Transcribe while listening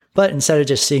But instead of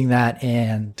just seeing that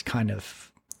and kind of,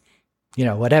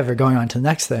 whatever, going on to the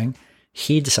next thing,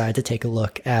 he decided to take a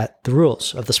look at the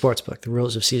rules of the sportsbook, the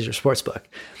rules of Caesar Sportsbook.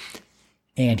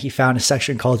 And he found a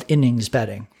section called innings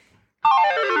betting.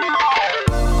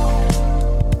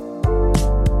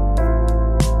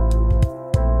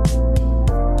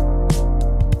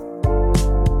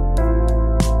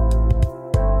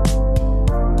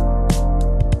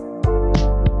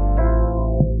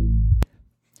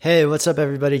 Hey, what's up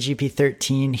everybody?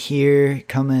 GP13 here,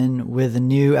 coming with a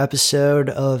new episode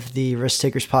of the Risk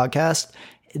Takers podcast.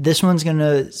 This one's going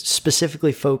to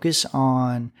specifically focus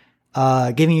on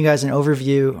giving you guys an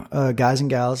overview, guys and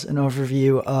gals, an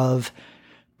overview of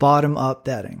bottom-up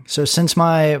betting. So since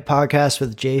my podcast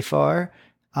with JFAR,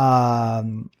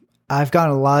 I've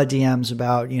gotten a lot of DMs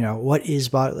about, what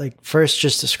is first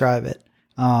just describe it.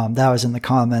 That was in the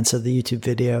comments of the YouTube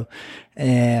video,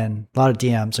 and a lot of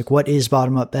DMs like, what is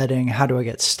bottom up betting? How do I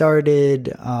get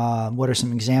started? What are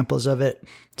some examples of it?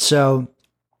 So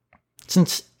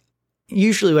since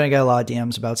usually when I get a lot of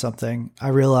DMs about something, I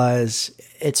realize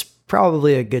it's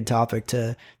probably a good topic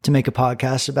to make a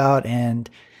podcast about. And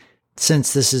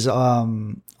since this is,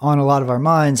 on a lot of our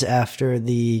minds after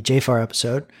the JFAR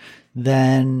episode,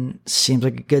 then seems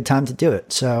like a good time to do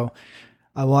it. So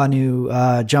I want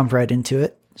to jump right into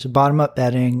it. So bottom-up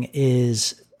betting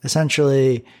is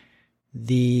essentially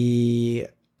the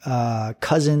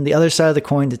the other side of the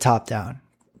coin to top-down.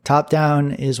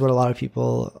 Top-down is what a lot of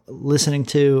people listening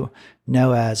to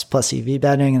know as plus EV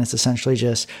betting, and it's essentially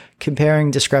just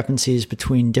comparing discrepancies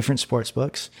between different sports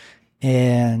books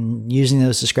and using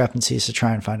those discrepancies to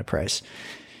try and find a price.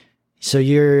 So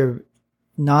you're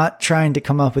not trying to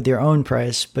come up with your own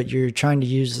price, but you're trying to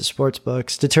use the sports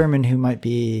books, determine who might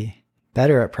be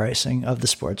better at pricing of the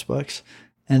sports books,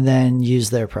 and then use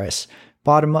their price.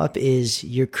 Bottom up is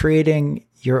you're creating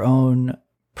your own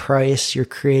price, you're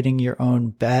creating your own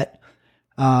bet.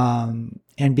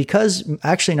 And because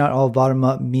actually not all bottom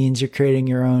up means you're creating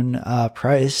your own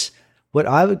price, what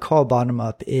I would call bottom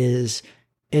up is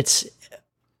it's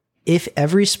if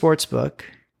every sports book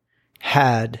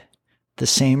had the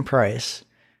same price,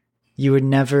 you would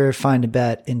never find a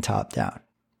bet in top down,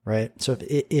 right? So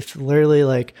if literally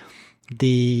like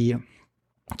the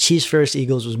Chiefs versus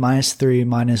Eagles was -3,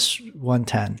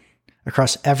 -110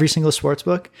 across every single sports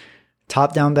book,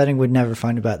 top down betting would never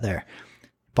find a bet there.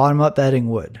 Bottom up betting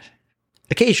would.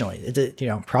 Occasionally,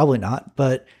 probably not,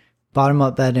 but bottom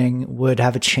up betting would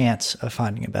have a chance of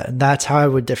finding a bet. And that's how I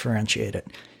would differentiate it.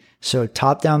 So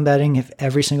top down betting, if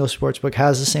every single sports book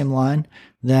has the same line,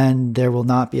 then there will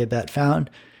not be a bet found.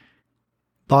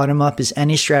 Bottom up is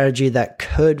any strategy that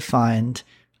could find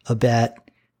a bet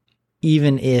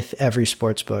even if every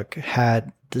sportsbook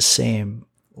had the same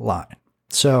line.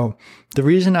 So the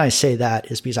reason I say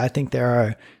that is because I think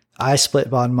I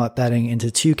split bottom up betting into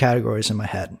two categories in my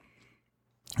head.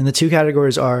 And the two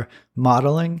categories are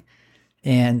modeling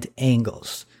and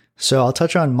angles. So I'll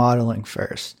touch on modeling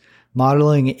first.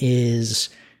 Modeling is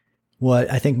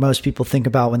what I think most people think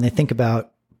about when they think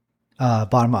about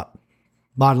bottom up.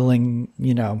 Modeling,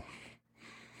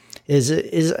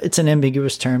 it's an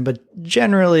ambiguous term, but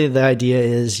generally the idea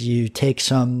is you take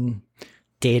some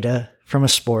data from a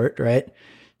sport, right?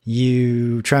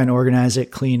 You try and organize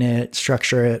it, clean it,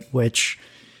 structure it, which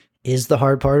is the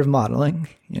hard part of modeling.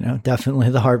 Definitely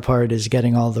the hard part is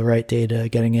getting all the right data,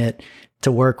 getting it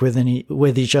to work with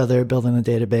each other, building a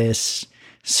database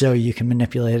so you can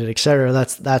manipulate it, etc.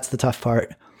 That's the tough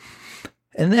part.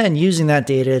 And then using that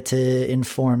data to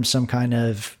inform some kind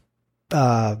of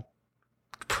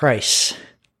price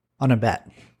on a bet,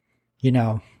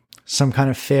 some kind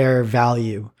of fair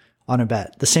value on a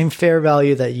bet. The same fair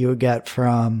value that you would get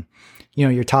from,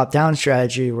 your top-down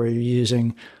strategy where you're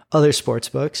using other sports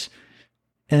books.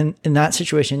 And in that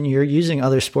situation, you're using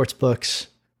other sports books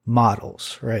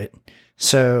models, right?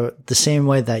 So the same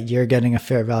way that you're getting a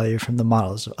fair value from the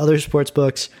models of other sports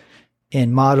books,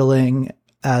 in modeling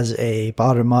as a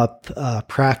bottom-up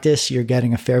practice, you're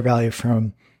getting a fair value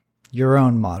from your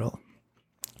own model,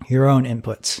 your own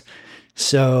inputs.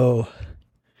 So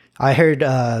I heard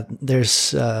there's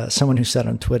someone who said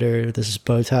on Twitter, this is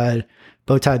Bowtie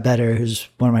Better, who's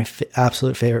one of my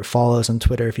absolute favorite follows on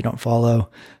Twitter if you don't follow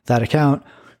that account.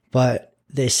 But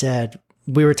they said,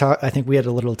 I think we had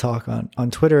a little talk on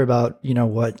Twitter about,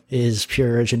 what is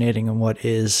pure originating and what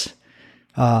is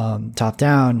top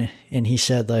down. And he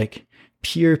said like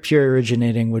pure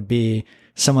originating would be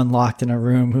someone locked in a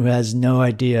room who has no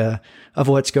idea of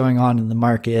what's going on in the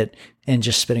market and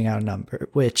just spitting out a number,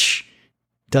 which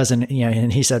doesn't,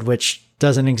 and he said, which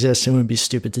doesn't exist and would be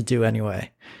stupid to do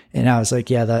anyway. And I was like,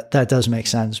 yeah, that does make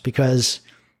sense, because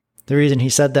the reason he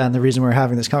said that and the reason we're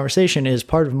having this conversation is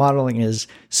part of modeling is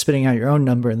spitting out your own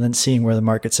number and then seeing where the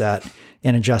market's at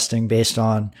and adjusting based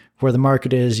on where the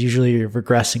market is. Usually you're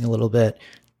regressing a little bit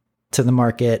to the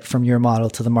market from your model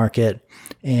to the market,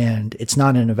 and it's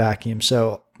not in a vacuum.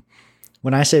 So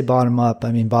when I say bottom up,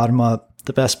 I mean bottom up.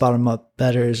 The best bottom up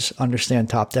bettors understand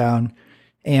top down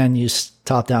and use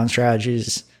top down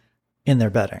strategies in their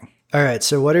betting. All right.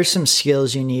 So what are some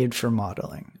skills you need for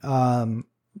modeling?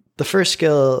 The first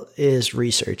skill is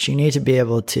research. You need to be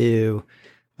able to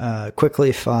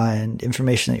quickly find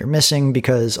information that you're missing,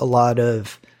 because a lot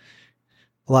of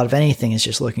anything is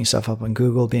just looking stuff up on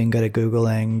Google, being good at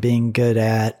Googling, being good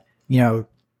at,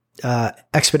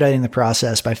 expediting the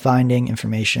process by finding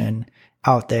information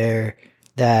out there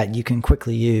that you can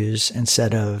quickly use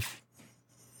instead of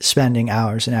spending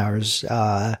hours and hours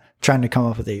trying to come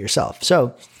up with it yourself.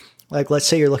 So like, let's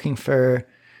say you're looking for,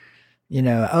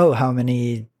 how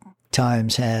many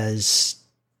times has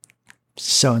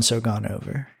so-and-so gone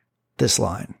over this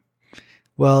line?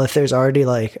 Well, if there's already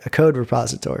like a code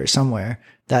repository somewhere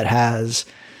that has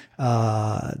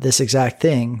this exact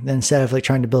thing, then instead of like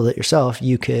trying to build it yourself,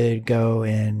 you could go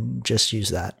and just use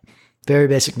that. Very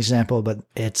basic example, but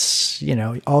it's,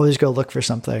 always go look for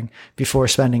something before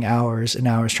spending hours and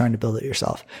hours trying to build it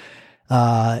yourself.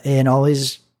 And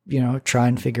always, try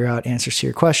and figure out answers to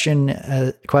your questions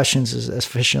as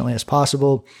efficiently as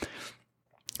possible.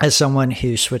 As someone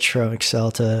who switched from Excel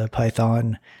to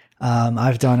Python,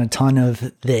 I've done a ton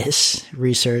of this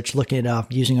research, looking it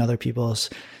up, using other people's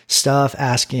stuff,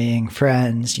 asking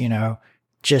friends,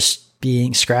 just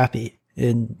being scrappy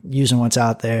and using what's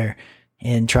out there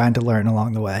and trying to learn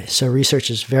along the way. So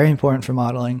research is very important for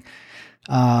modeling.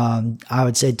 I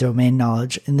would say domain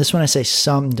knowledge. And this one I say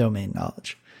some domain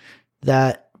knowledge.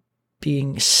 That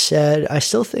being said, I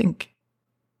still think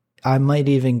I might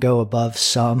even go above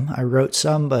some. I wrote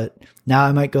some, but now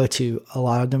I might go to a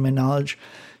lot of domain knowledge,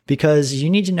 because you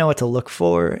need to know what to look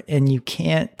for, and you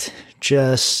can't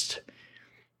just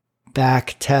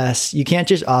back test. You can't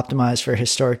just optimize for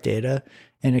historic data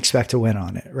and expect to win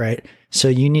on it, right? So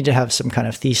you need to have some kind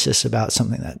of thesis about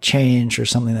something that changed or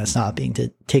something that's not being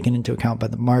taken into account by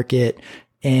the market.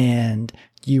 And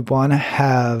you want to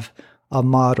have a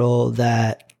model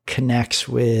that connects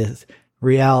with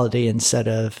reality instead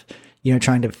of,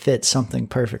 trying to fit something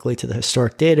perfectly to the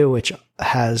historic data, which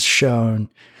has shown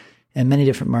in many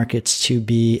different markets to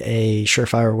be a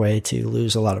surefire way to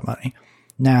lose a lot of money.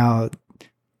 Now,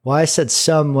 why I said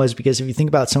some was because if you think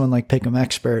about someone like Pick'em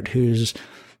Expert, who's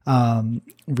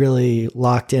really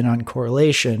locked in on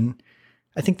correlation,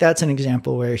 I think that's an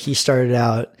example where he started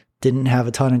out, didn't have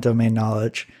a ton of domain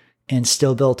knowledge, and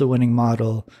still built a winning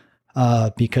model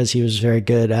because he was very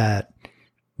good at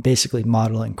basically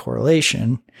modeling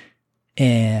correlation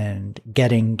and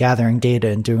gathering data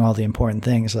and doing all the important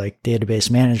things like database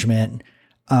management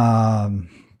and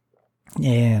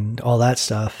all that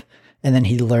stuff. And then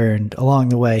he learned along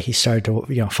the way, he started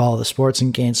to, follow the sports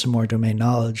and gain some more domain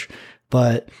knowledge.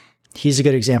 But he's a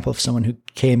good example of someone who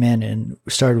came in and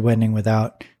started winning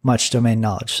without much domain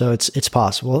knowledge. So it's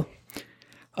possible.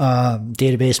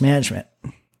 Database management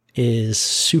is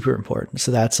super important.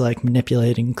 So that's like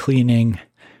manipulating, cleaning,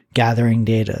 gathering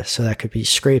data. So that could be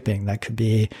scraping. That could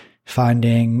be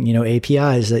finding,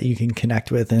 APIs that you can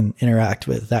connect with and interact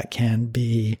with. That can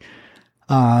be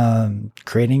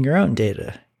creating your own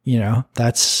data.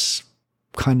 That's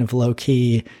kind of low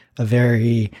key, a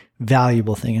very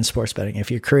valuable thing in sports betting.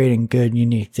 If you're creating good,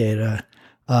 unique data,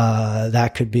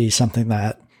 that could be something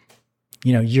that,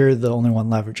 you're the only one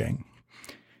leveraging.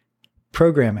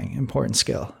 Programming, important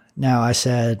skill. Now I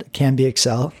said can be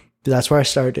Excel. That's where I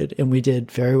started, and we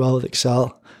did very well with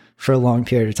Excel for a long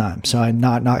period of time. So I'm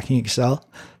not knocking Excel.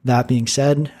 That being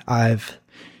said, I've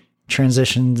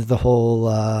transitioned the whole,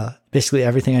 basically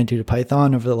everything I do to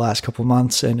Python over the last couple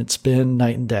months, and it's been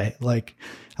night and day. Like,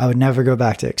 I would never go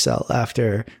back to Excel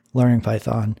after learning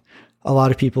Python. A lot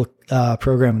of people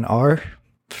program in R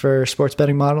for sports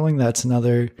betting modeling. That's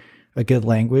a good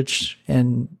language.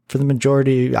 And for the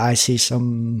majority, I see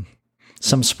some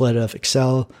split of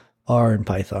Excel, R, and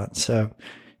Python. So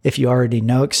if you already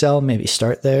know Excel, maybe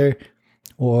start there.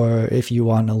 Or if you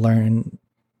want to learn,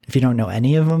 if you don't know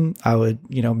any of them, I would,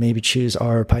 maybe choose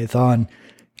R or Python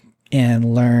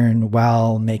and learn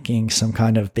while making some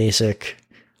kind of basic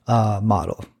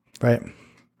model, right?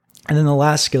 And then the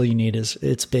last skill you need is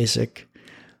it's basic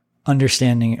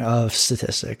understanding of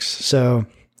statistics. So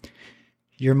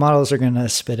your models are going to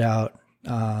spit out,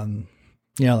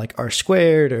 like R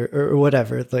squared or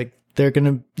whatever. Like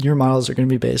your models are going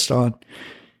to be based on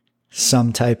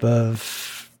some type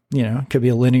of it could be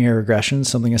a linear regression,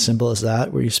 something as simple as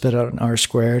that, where you spit out an R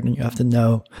squared and you have to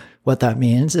know what that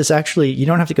means. It's actually, you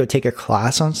don't have to go take a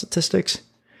class on statistics.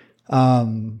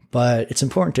 But it's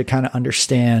important to kind of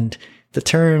understand the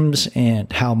terms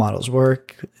and how models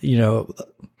work,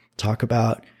 talk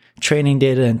about training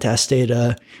data and test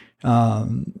data,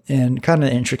 and kind of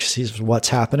the intricacies of what's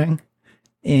happening.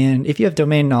 And if you have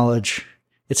domain knowledge,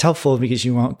 it's helpful because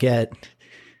you won't get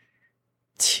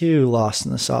too lost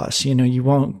in the sauce. You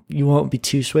won't be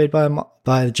too swayed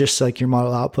by just like your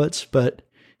model outputs. But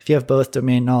if you have both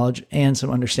domain knowledge and some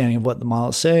understanding of what the model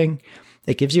is saying,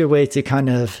 it gives you a way to kind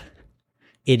of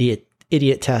idiot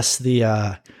test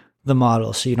the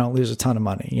model so you don't lose a ton of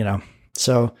money,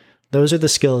 So those are the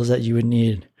skills that you would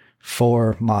need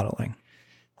for modeling.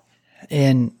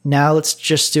 And now let's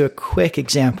just do a quick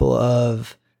example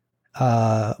of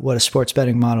what a sports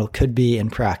betting model could be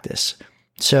in practice.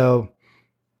 So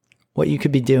what you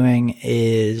could be doing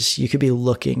is you could be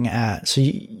looking at, so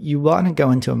you want to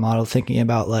go into a model thinking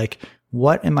about like,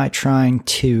 what am I trying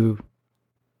to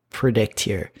predict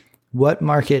here? What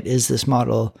market is this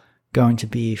model going to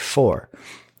be for,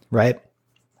 right?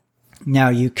 Now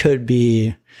you could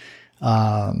be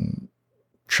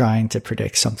trying to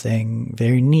predict something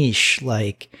very niche,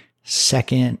 like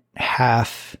second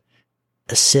half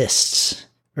assists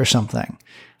or something.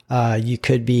 You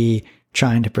could be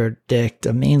trying to predict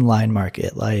a mainline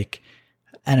market like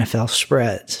NFL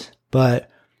spreads.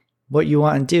 But what you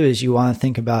want to do is you want to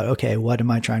think about, okay, what am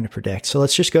I trying to predict? So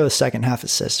let's just go with second half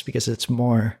assists because it's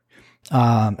more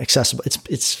accessible.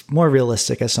 It's more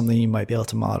realistic as something you might be able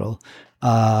to model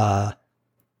and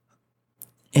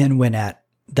win at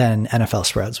than NFL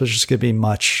spreads, which is going to be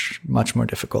much, much more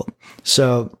difficult.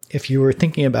 So if you were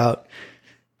thinking about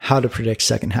how to predict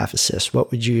second half assists,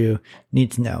 what would you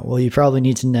need to know? Well, you probably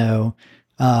need to know,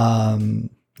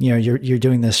 you're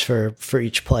doing this for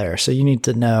each player. So you need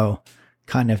to know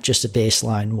kind of just a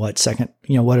baseline,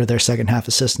 what are their second half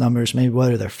assist numbers? Maybe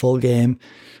what are their full game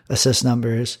assist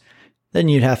numbers? Then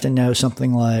you'd have to know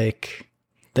something like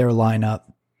their lineup.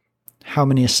 How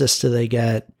many assists do they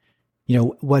get?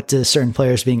 What do certain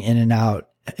players being in and out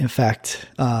affect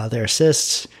their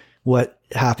assists? What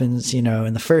happens,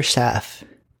 in the first half?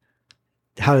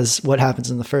 What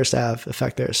happens in the first half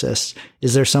affect their assists?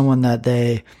 Is there someone that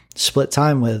they split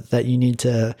time with that you need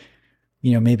to,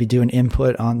 maybe do an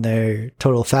input on their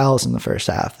total fouls in the first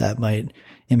half that might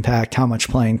impact how much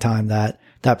playing time that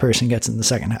person gets in the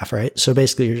second half, right? So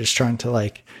basically you're just trying to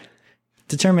like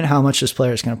determine how much this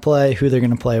player is going to play, who they're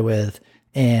going to play with,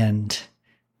 and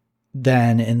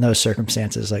then in those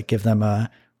circumstances, like give them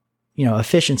a,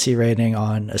 efficiency rating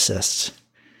on assists.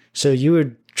 So you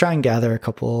would try and gather a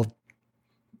couple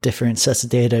different sets of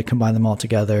data, combine them all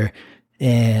together,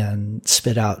 and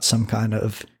spit out some kind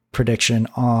of prediction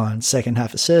on second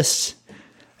half assists.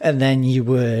 And then you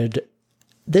would,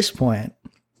 this point,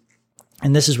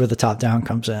 and this is where the top down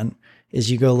comes in,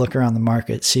 is you go look around the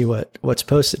market, see what's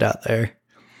posted out there,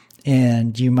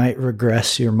 and you might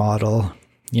regress your model,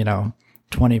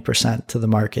 20% to the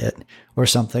market or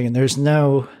something. And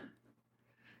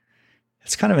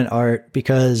it's kind of an art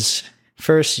because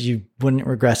first you wouldn't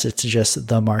regress it to just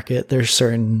the market. There's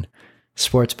certain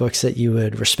sports books that you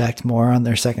would respect more on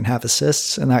their second half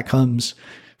assists, and that comes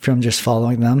from just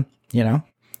following them,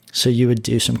 So you would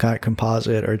do some kind of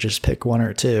composite or just pick one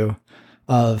or two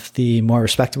of the more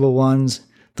respectable ones,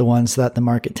 the ones that the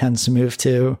market tends to move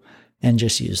to, and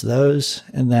just use those.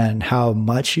 And then how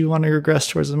much you want to regress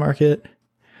towards the market.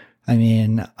 I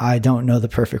mean, I don't know the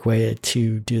perfect way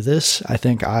to do this. I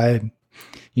think I've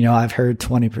heard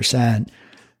 20%.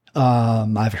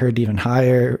 I've heard even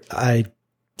higher. I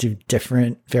do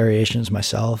different variations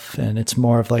myself, and it's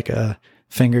more of like a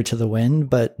finger to the wind.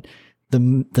 But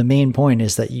the main point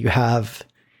is that you have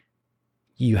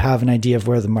an idea of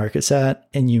where the market's at,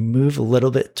 and you move a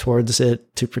little bit towards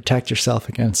it to protect yourself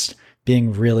against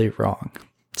being really wrong.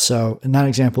 So in that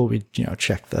example, we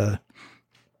check the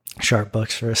sharp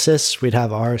books for assists. We'd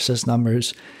have our assist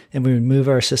numbers, and we would move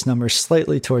our assist numbers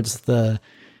slightly towards the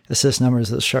assist numbers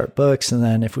of the sharp books. And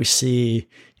then if we see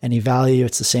any value,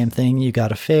 it's the same thing. You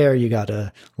got a fair, you got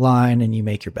a line, and you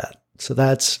make your bet. So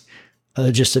that's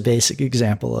just a basic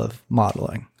example of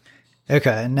modeling.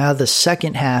 Okay, now the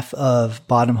second half of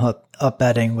bottom up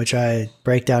betting, which I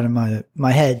break down in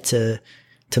my head to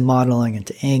modeling and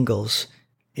to angles,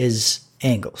 is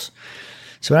angles.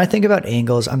 So when I think about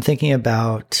angles, I'm thinking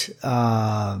about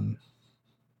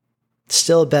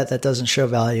still a bet that doesn't show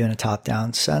value in a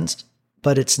top-down sense,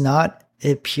 but it's not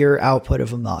a pure output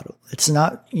of a model. It's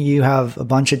not you have a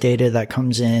bunch of data that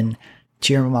comes in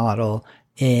to your model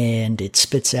and it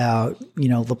spits out,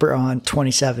 LeBron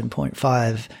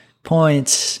 27.5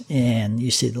 points, and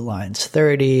you see the line's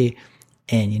 30,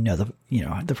 and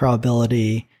the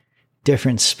probability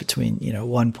difference between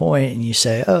 1 point, and you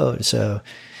say, oh, so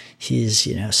he's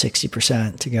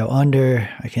 60% to go under.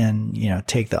 I can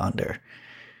take the under.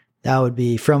 That would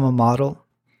be from a model.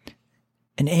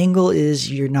 An angle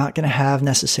is you're not going to have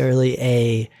necessarily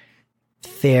a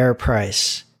fair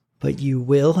price, but you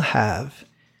will have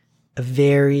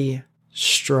very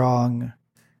strong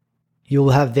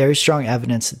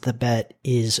evidence that the bet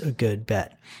is a good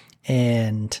bet.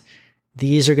 And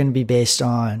these are going to be based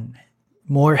on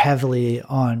more heavily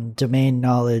on domain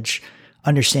knowledge,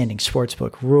 understanding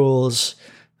sportsbook rules.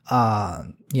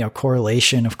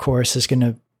 Correlation, of course, is going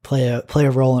to play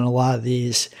a role in a lot of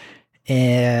these.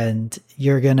 And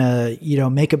you're going to,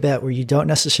 make a bet where you don't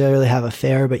necessarily have a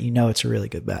fair, but it's a really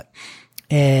good bet.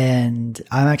 And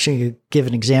I'm actually going to give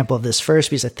an example of this first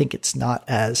because I think it's not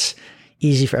as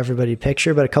easy for everybody to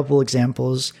picture, but a couple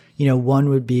examples. One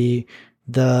would be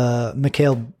the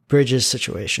Mikal Bridges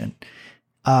situation.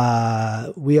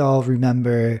 We all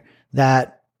remember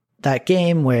that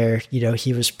game where,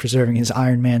 he was preserving his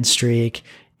Ironman streak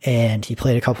and he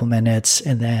played a couple minutes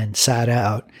and then sat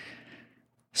out.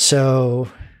 So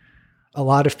a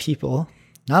lot of people,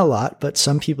 not a lot, but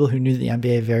some people who knew the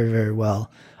NBA very, very well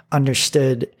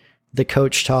understood the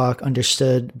coach talk,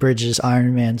 understood Bridges'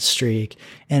 Ironman streak,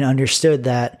 and understood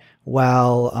that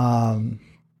while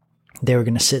they were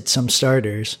going to sit some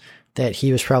starters, that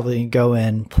he was probably going to go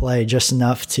in, play just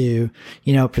enough to,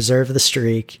 preserve the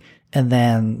streak, and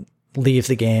then leave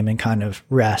the game and kind of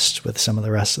rest with some of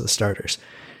the rest of the starters.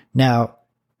 Now,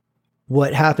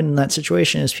 what happened in that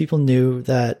situation is people knew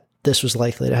that this was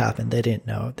likely to happen. They didn't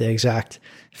know the exact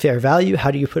fair value.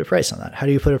 How do you put a price on that? How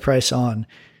do you put a price on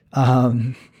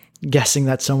guessing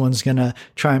that someone's going to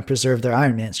try and preserve their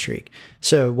Ironman streak?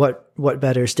 So what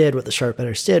bettors did, what the sharp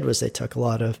bettors did, was they took a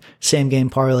lot of same game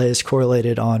parlays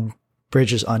correlated on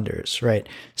Bridges unders, right?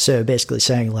 So basically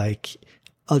saying like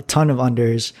a ton of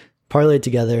unders parlayed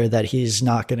together that he's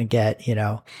not going to get,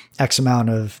 X amount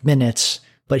of minutes,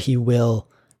 but he will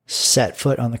set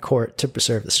foot on the court to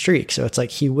preserve the streak. So it's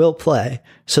like he will play,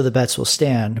 so the bets will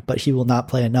stand, but he will not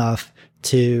play enough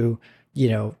to,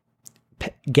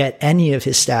 get any of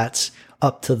his stats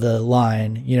up to the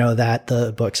line, that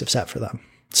the books have set for them.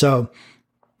 So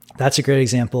that's a great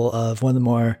example of one of the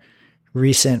more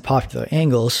recent popular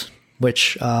angles,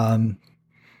 which, people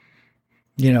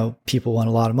want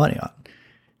a lot of money on.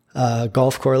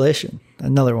 Golf correlation,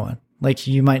 another one. Like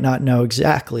you might not know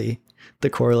exactly the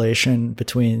correlation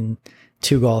between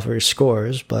two golfers'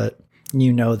 scores, but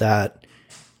that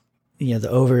the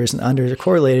overs and unders are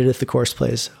correlated if the course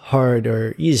plays hard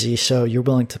or easy. So you're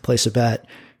willing to place a bet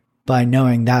by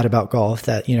knowing that about golf,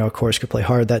 that a course could play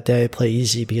hard that day, play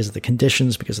easy because of the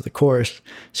conditions, because of the course.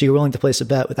 So you're willing to place a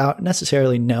bet without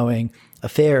necessarily knowing a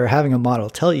fair or having a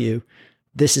model tell you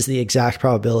this is the exact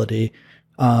probability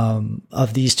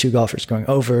of these two golfers going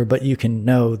over, but you can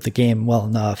know the game well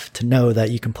enough to know that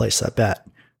you can place that bet,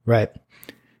 right?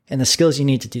 And the skills you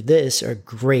need to do this are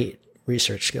great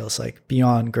research skills, like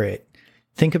beyond great.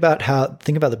 Think about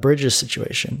the Bridges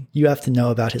situation. You have to know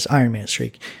about his Ironman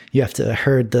streak. You have to have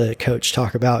heard the coach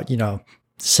talk about,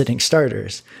 sitting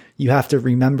starters. You have to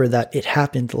remember that it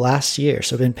happened last year.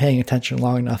 So been paying attention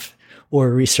long enough or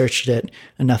researched it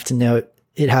enough to know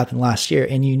it happened last year.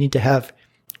 And you need to have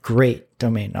great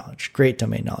domain knowledge.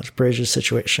 Bridges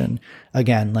situation,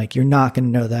 again, like you're not going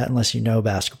to know that unless you know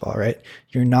basketball, right?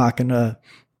 You're not going to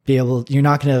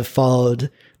have followed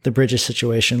the Bridges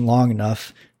situation long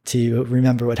enough to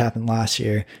remember what happened last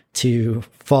year, to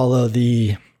follow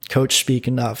the coach speak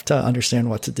enough to understand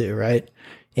what to do, right?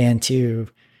 And to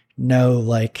know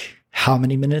like how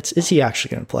many minutes is he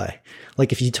actually going to play?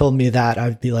 Like if you told me that,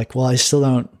 I'd be like, well, I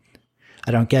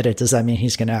don't get it. Does that mean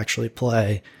he's going to actually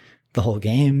play the whole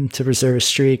game to preserve a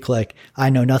streak? Like I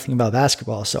know nothing about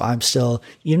basketball. So I'm still,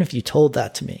 even if you told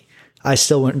that to me, I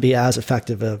still wouldn't be as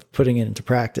effective of putting it into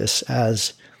practice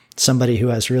as somebody who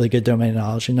has really good domain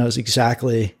knowledge and knows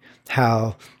exactly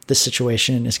how the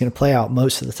situation is going to play out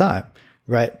most of the time,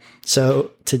 right?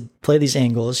 So to play these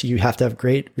angles, you have to have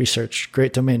great research,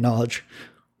 great domain knowledge,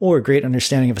 or great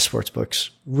understanding of a sportsbook's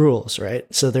rules, right?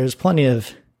 So there's plenty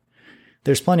of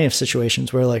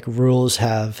situations where like rules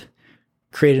have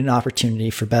created an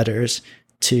opportunity for bettors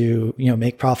to,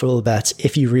 make profitable bets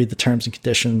if you read the terms and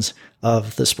conditions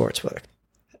of the sportsbook.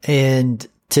 And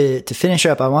to finish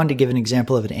up, I wanted to give an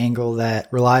example of an angle that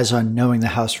relies on knowing the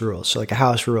house rules. So like a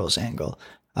house rules angle.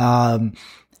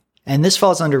 And this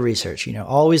falls under research.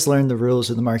 Always learn the rules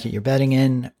of the market you're betting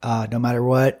in. No matter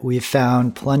what, we've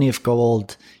found plenty of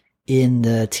gold in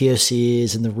the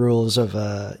TOCs and the rules of,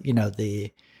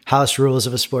 the house rules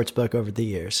of a sports book over the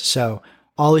years. So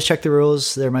always check the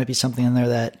rules. There might be something in there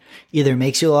that either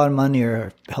makes you a lot of money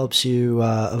or helps you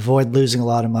avoid losing a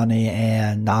lot of money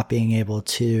and not being able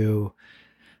to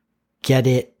get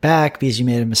it back because you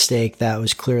made a mistake that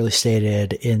was clearly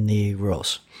stated in the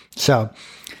rules. So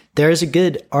there is a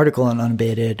good article on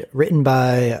Unabated written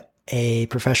by a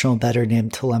professional bettor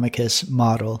named Telemachus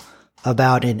Model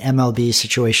about an MLB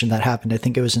situation that happened. I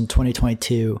think it was in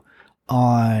 2022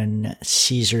 on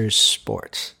Caesars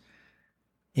Sports.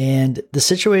 And the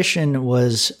situation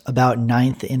was about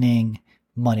ninth inning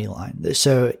money line.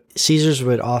 So Caesars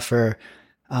would offer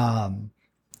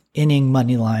inning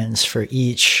money lines for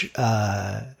each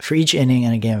inning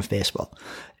in a game of baseball.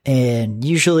 And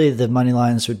usually the money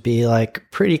lines would be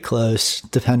like pretty close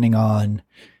depending on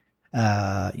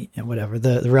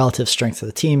the relative strength of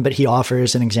the team. But he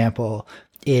offers an example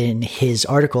in his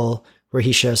article where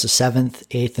he shows the 7th,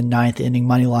 8th, and 9th inning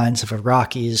money lines of a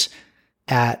Rockies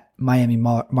at Miami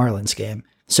Marlins game.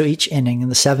 So each inning, in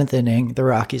the 7th inning, the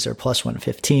Rockies are plus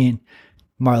 115,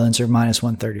 Marlins are minus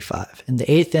 135. In the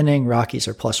 8th inning, Rockies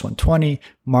are plus 120,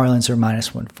 Marlins are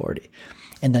minus 140.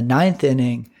 In the 9th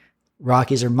inning,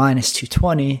 Rockies are minus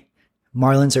 220,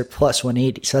 Marlins are plus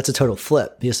 180. So that's a total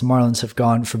flip because the Marlins have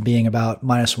gone from being about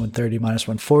minus 130, minus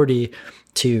 140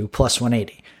 to plus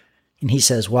 180. And he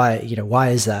says, why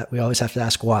is that? We always have to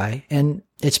ask why. And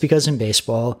it's because in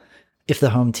baseball, if the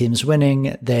home team's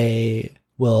winning, they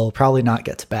will probably not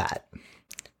get to bat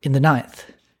in the 9th.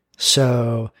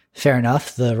 So fair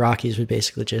enough. The Rockies would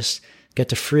basically just get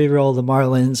to free roll the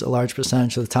Marlins a large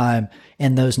percentage of the time,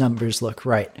 and those numbers look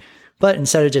right. But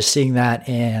instead of just seeing that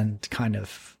and kind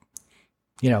of,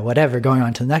 going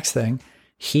on to the next thing,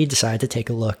 he decided to take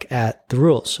a look at the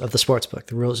rules of the sportsbook,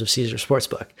 the rules of Caesars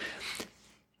Sportsbook.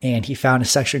 And he found a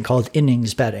section called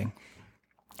innings betting.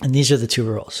 And these are the two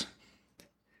rules.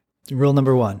 Rule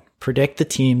number 1, predict the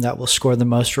team that will score the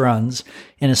most runs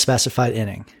in a specified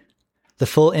inning. The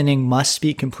full inning must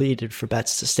be completed for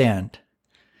bets to stand.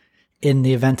 In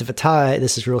the event of a tie,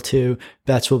 this is rule 2,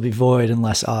 bets will be void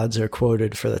unless odds are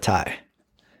quoted for the tie.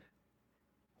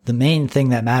 The main thing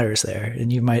that matters there,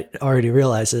 and you might already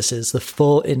realize this, is the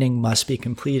full inning must be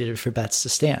completed for bets to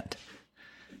stand.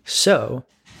 So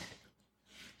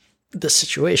the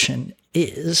situation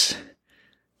is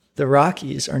the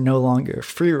Rockies are no longer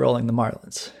free rolling the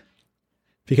Marlins.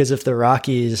 Because if the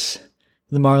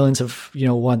Marlins have,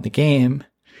 won the game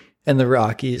and the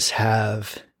Rockies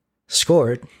have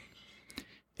scored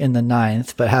in the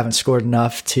 9th, but haven't scored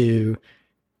enough to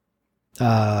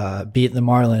beat the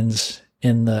Marlins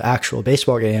in the actual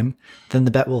baseball game, then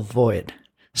the bet will void.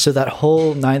 So that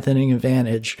whole 9th inning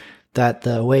advantage that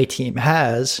the away team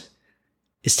has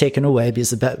is taken away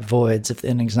because the bet voids if the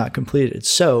inning's not completed.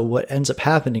 So what ends up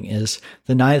happening is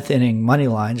the 9th inning money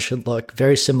line should look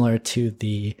very similar to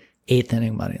the 8th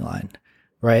inning money line,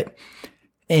 right?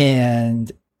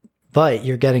 But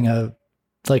you're getting a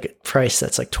price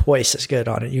that's like twice as good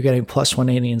on it. You're getting plus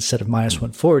 180 instead of minus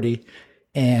 140.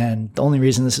 And the only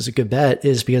reason this is a good bet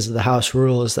is because of the house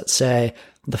rules that say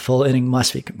the full inning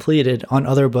must be completed. On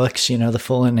other books, the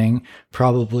full inning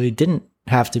probably didn't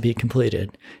have to be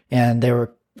completed. And they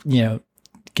were,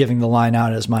 giving the line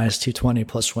out as minus 220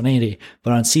 plus 180.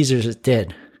 But on Caesars, it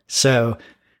did. So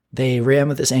they ran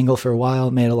with this angle for a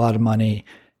while, made a lot of money.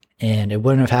 And it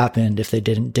wouldn't have happened if they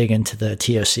didn't dig into the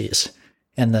TOCs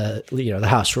and the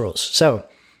house rules. So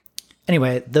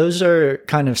anyway, those are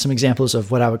kind of some examples of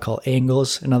what I would call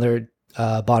angles. Another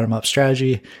bottom-up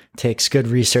strategy takes good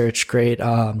research, great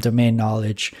domain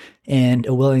knowledge, and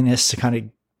a willingness to kind of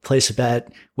place a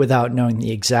bet without knowing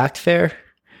the exact fare,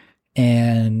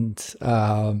 and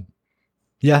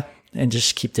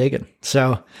just keep digging.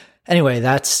 So anyway,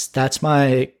 that's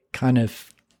my kind of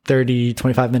 30,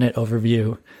 25 minute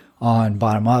overview on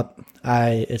bottom up.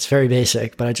 It's very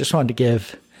basic, but I just wanted to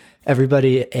give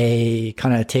everybody a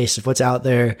kind of taste of what's out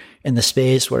there in the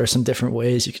space. What are some different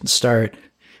ways you can start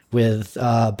with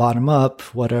bottom up?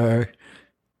 What are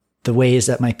the ways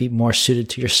that might be more suited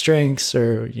to your strengths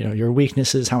or, your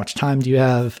weaknesses? How much time do you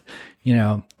have?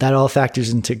 That all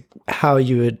factors into how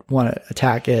you would want to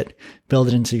attack it, build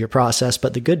it into your process.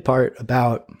 But the good part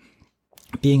about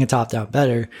being a top-down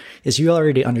bettor is you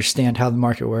already understand how the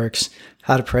market works,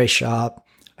 how to price shop,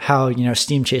 how,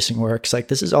 steam chasing works. Like,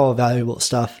 this is all valuable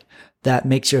stuff that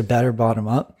makes you a better bottom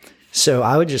up. So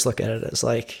I would just look at it as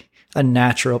like a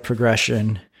natural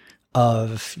progression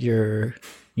of your,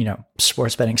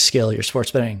 sports betting skill, your sports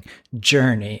betting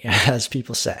journey, as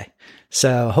people say.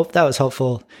 So hope that was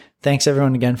helpful. Thanks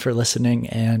everyone again for listening,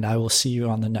 and I will see you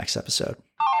on the next episode.